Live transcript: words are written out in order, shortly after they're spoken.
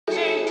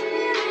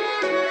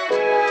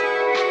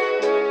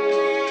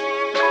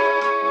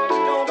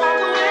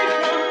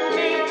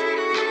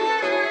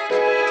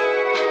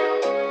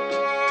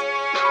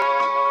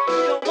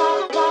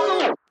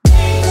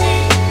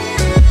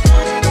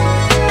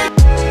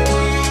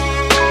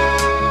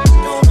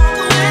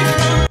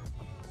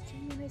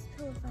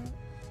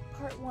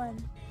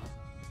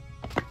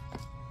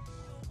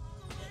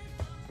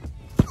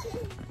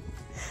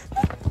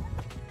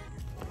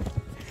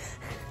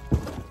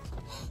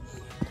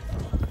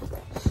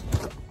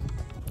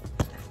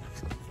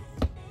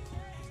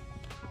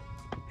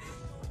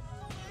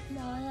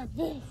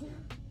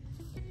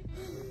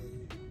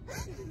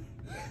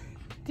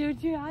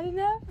Dude, you had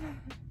enough?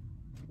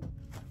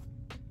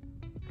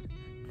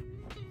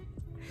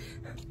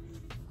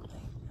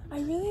 I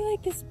really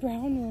like this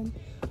brown one.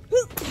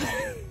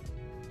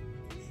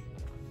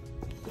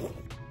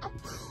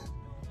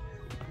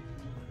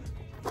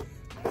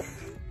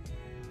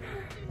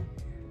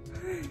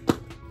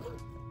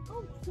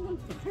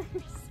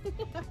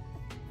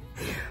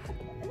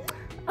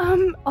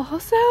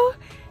 Also,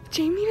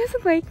 Jamie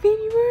doesn't like me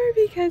anymore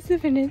because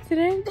of an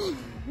incident.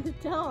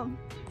 Tell him.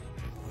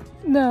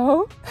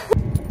 No.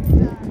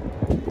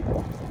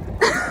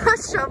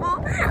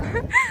 Shovel.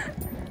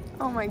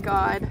 Oh my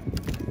god.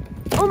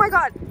 Oh my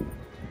god.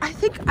 I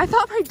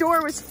thought my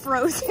door was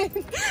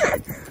frozen.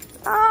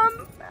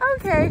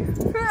 Okay.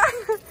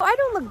 I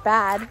don't look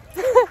bad.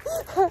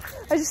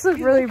 I just look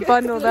really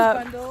bundled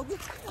up.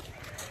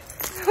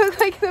 Look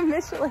like the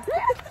Michelin.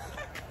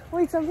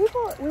 Wait, some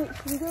people,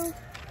 should we go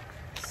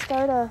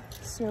start a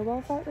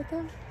snowball fight with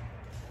them?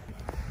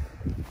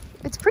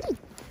 It's pretty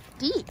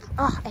deep.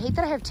 Oh, I hate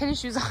that I have tennis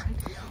shoes on.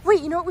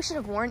 Wait, you know what we should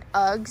have worn?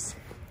 Uggs.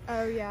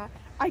 Oh yeah.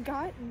 I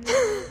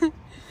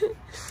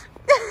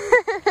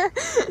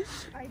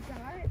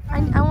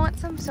want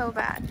some so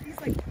bad. These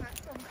like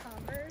platform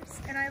Converse,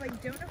 and I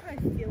like don't know how I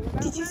feel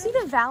about Did you see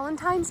the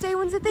Valentine's Day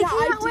ones that they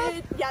came out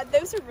with? Yeah,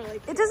 those are really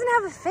cute. It doesn't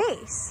have a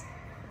face.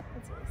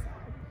 That's really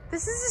sad.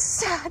 This is a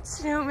sad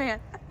snowman.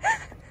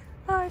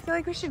 Oh, I feel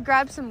like we should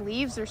grab some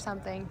leaves or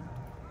something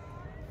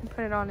and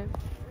put it on him.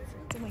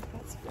 I'm like,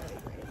 that's really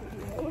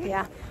crazy.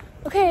 Yeah.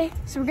 Okay,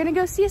 so we're gonna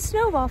go see a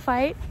snowball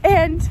fight,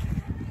 and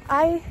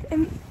I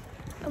am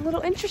a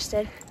little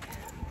interested.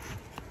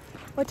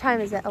 What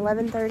time is it?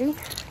 11:30?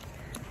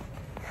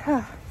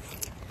 Huh.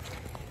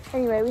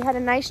 Anyway, we had a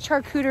nice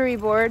charcuterie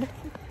board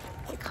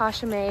that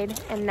Kasha made,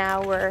 and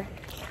now we're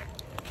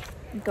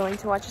going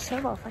to watch a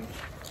snowball fight.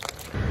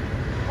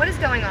 What is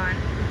going on?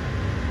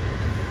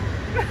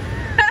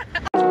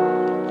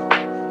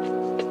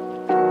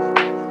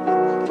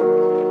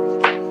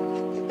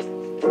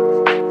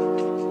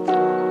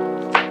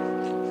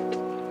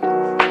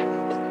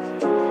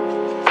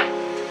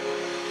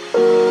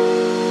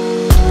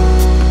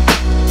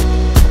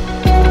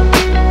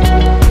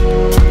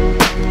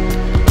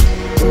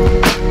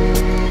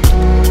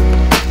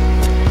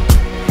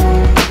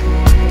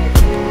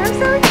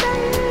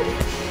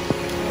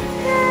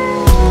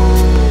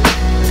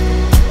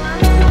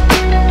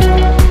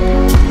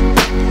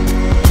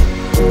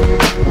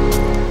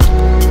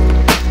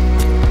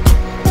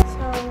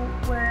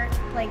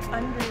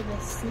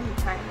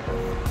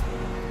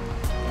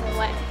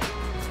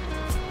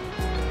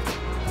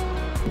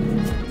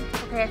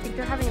 Okay, I think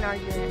they're having an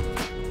argument.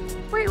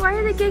 Wait, why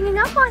are they ganging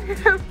up on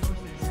him?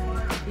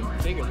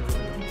 He's bigger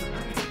than him.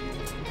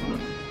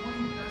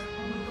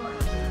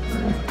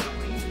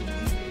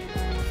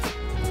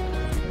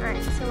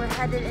 Alright, so we're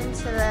headed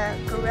into the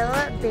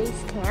gorilla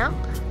base camp,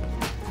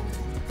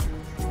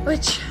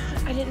 which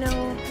I didn't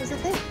know was a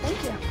thing.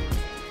 Thank you.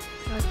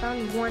 So I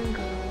found one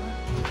gorilla.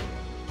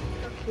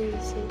 How cute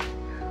is he?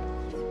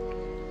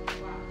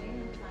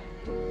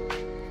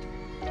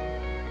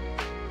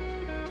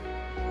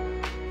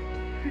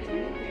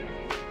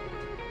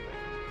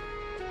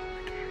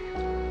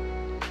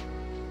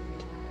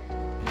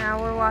 Now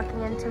we're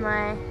walking into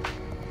my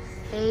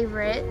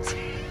favorite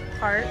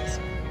part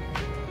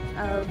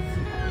of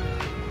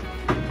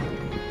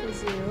the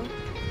zoo.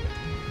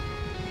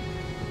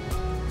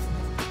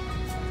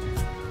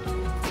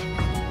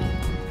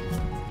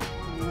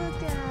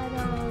 Look at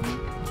him.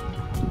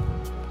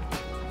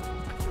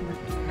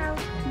 How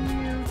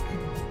cute.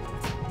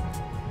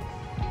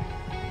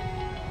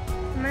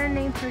 I'm gonna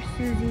name her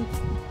Susie.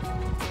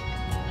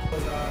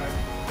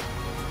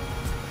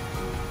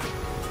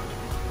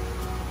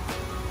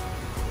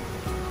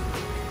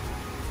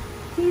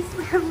 He's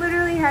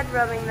literally head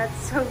rubbing.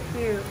 That's so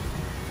cute.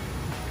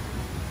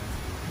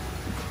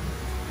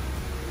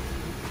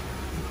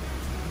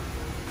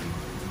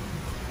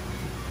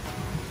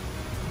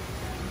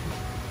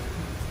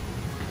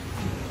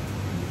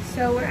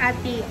 So we're at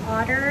the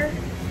otter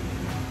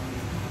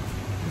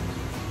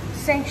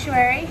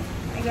sanctuary,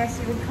 I guess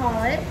you would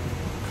call it.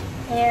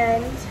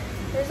 And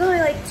there's only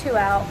like 2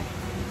 out.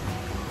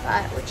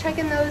 But we're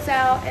checking those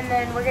out, and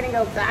then we're gonna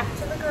go back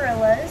to the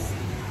gorillas.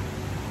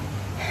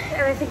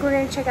 And I think we're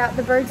gonna check out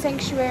the bird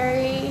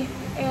sanctuary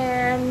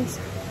and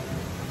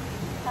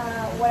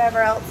whatever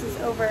else is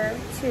over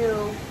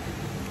to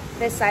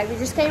this side. We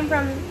just came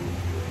from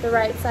the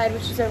right side,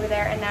 which is over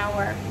there, and now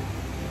we're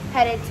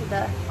headed to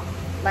the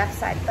left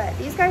side. But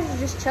these guys are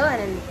just chilling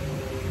and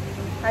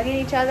hugging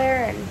each other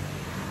and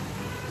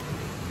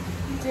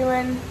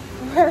doing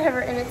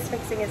whatever. Emmett's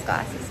fixing his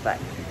glasses, but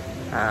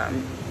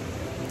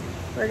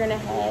we're gonna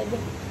head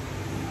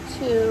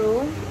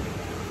to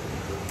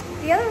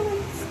the other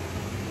ones.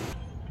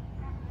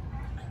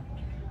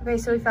 Okay,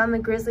 so we found the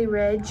Grizzly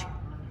Ridge,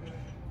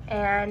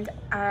 and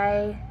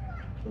I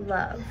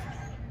love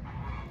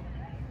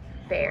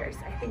bears.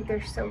 I think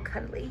they're so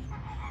cuddly.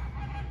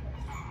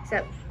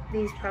 Except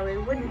these probably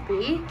wouldn't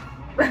be.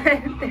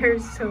 but they're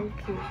so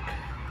cute.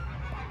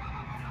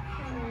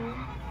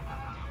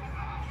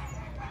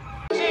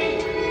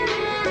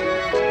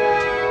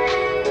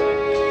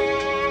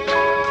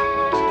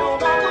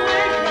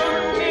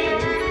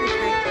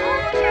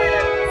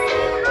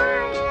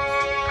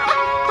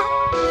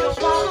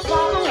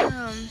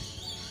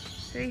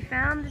 So we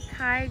found the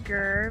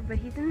tiger, but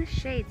he's in the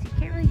shade, so you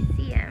can't really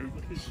see him.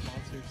 What if his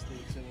sponsor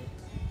states in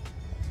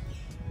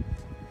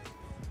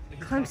it?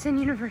 Clemson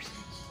University.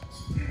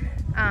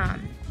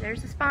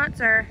 There's the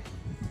sponsor.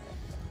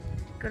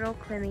 Good old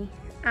Clemmy.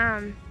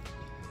 I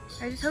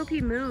just hope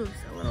he moves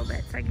a little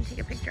bit so I can take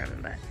a picture of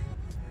him, but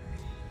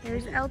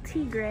there's El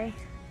Tigre.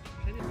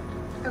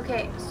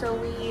 Okay, so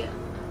we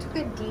took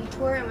a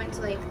detour and went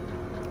to like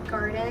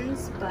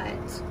gardens,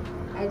 but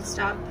I had to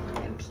stop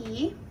and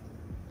pee.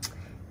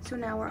 So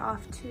now we're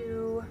off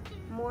to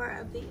more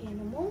of the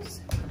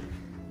animals.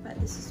 But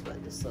this is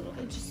what this little,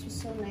 it just was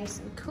so nice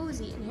and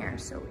cozy in here.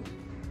 So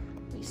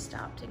we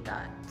stopped and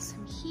got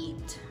some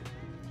heat.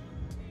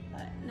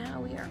 But now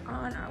we are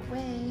on our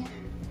way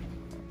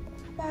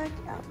back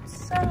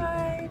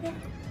outside.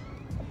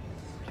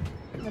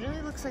 It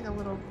literally looks like a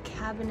little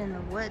cabin in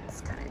the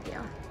woods kind of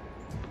deal.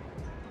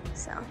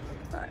 So,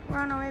 but we're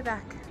on our way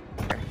back.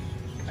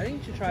 I think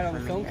you should try it on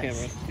the film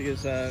camera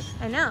because I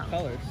know.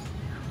 Colors.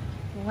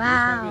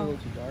 Wow. It's a little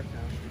too dark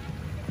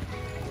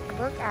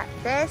now. Look at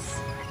this.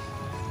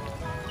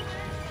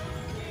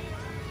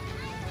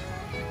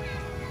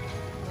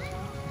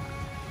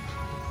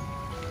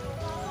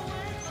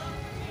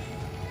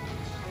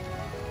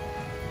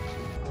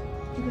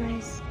 You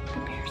guys, the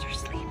bears are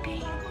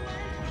sleeping.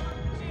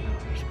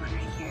 There's one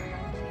right here.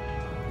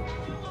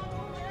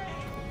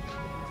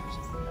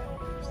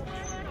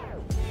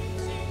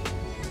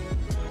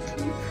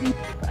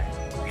 But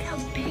look how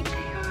big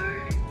they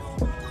are.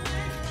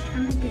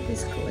 I'm gonna get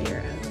this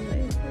glare out of the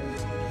way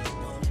first.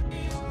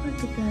 Look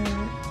at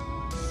that.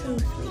 So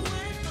sweet.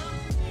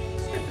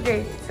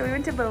 Okay, so we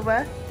went to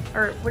Boba,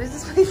 or what is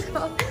this place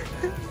called?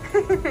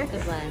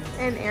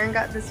 And Aaron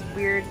got this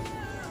weird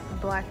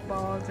black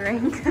ball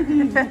drink.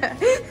 And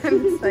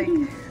it's like,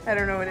 I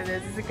don't know what it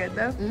is. Is it good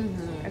though?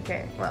 Mm-hmm.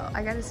 Okay, well,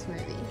 I got a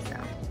smoothie, so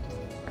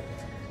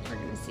we're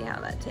gonna see how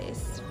that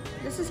tastes.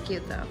 This is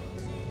cute though.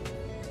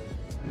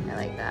 I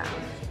like that.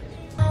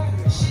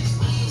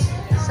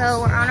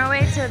 So we're on our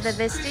way to the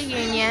Vista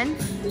Union.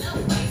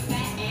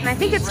 And I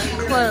think it's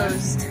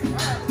closed.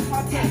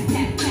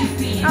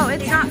 Oh,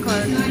 it's not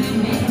closed.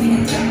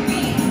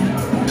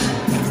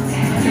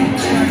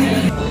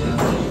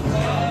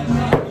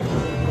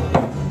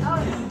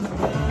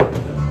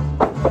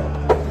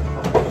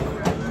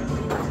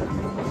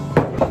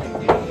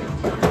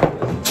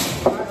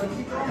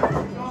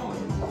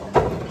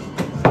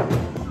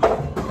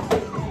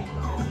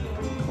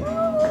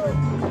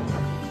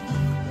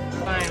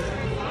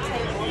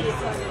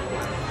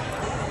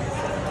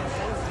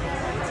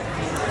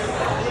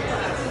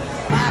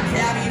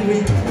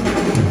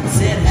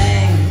 Said,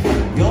 hey,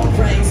 you're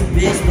crazy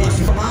bitch, but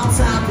you from on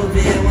top of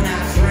it when I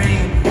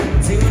dream.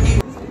 Doing you.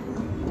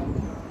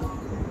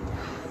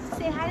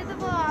 Say hi to the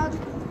vlog.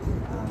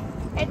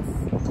 It's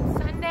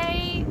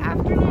Sunday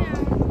afternoon.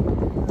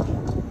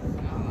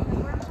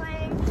 We're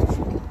playing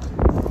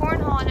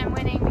cornhole and I'm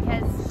winning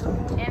because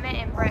Emmett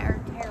and Brett are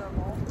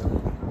terrible.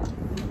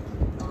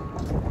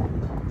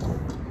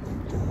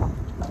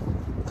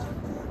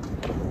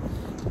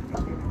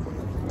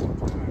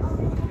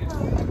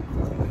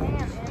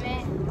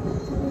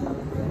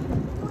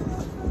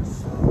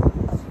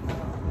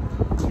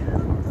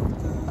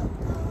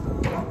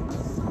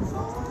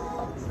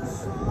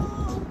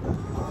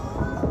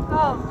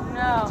 Oh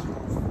no.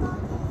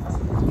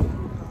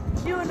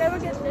 You will never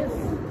get this.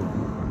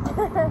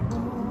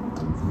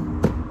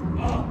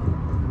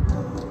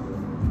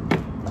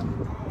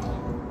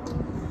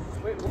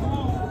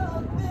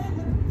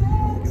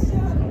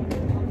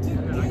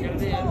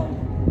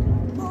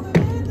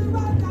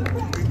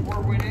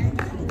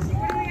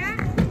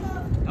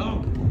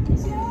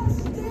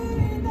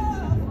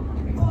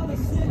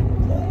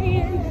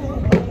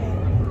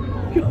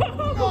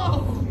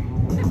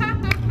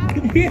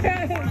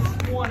 Yes!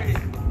 20.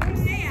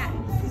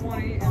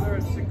 20 and they're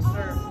at 6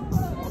 or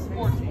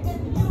 14.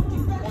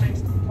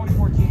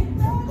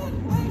 2014.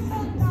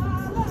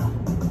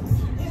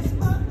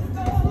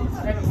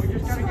 Evan, we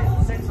just gotta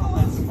get 6 on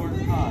this before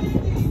the top.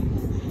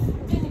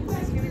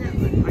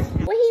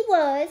 Well, he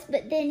was,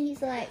 but then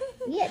he's like,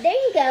 yeah, there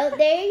you go,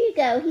 there you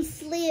go. He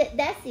slid,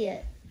 that's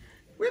it.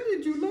 When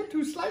did you learn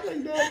to slide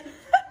like that?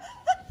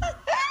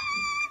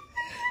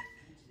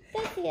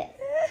 That's it.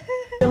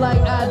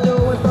 Like I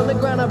do, and from the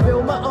ground I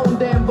built my own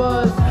damn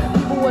buzz.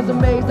 People was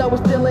amazed I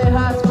was still in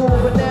high school,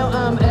 but now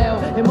I'm L.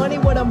 And money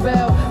what I'm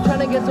about, trying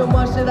to get so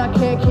much that I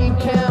can't keep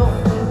count.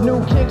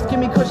 New kicks give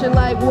me cushion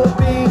like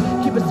whoopee.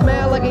 Keep a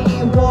smile like an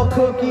eating ball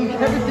cookie.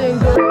 Everything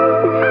good.